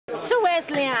Where's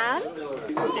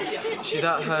Leanne? She's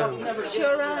at home.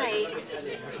 Sure right.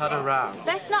 We've had a row.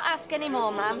 Let's not ask any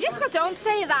more, ma'am. Yes, but don't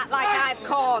say that like I've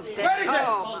caused it. Where is it?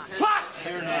 Oh, Pat!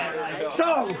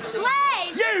 So,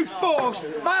 Blaze! you forced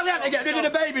my Leanne to get rid of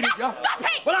the baby, did you? Stop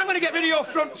it! Well, I'm going to get rid of your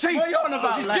front teeth. What are you on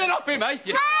about, Just Les? get off him, eh?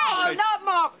 You Oh, not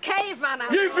more caveman.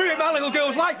 You've ruined my little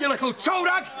girl's life, you little toe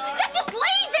rag. Just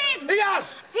leave him! He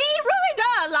has. He ruined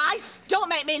her life. Don't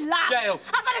make me laugh. Gail.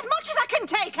 I've had as much as I can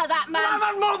take of that man. I've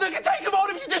had more than can take him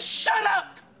on if you just shut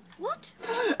up. What?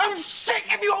 I'm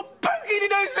sick of your poking your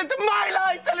nose into my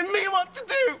life, telling me what to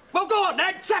do. Well, go on,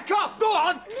 Ned. Check off. Go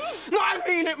on. No, I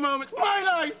mean it, Mum. It's my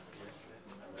life.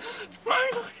 It's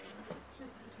my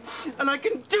life. And I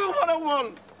can do what I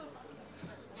want.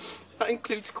 That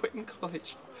includes quitting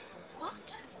college.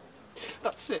 What?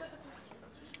 That's it.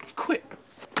 I've quit.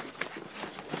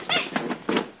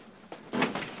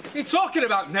 What are you talking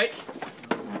about, Nick?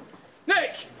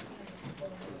 Nick!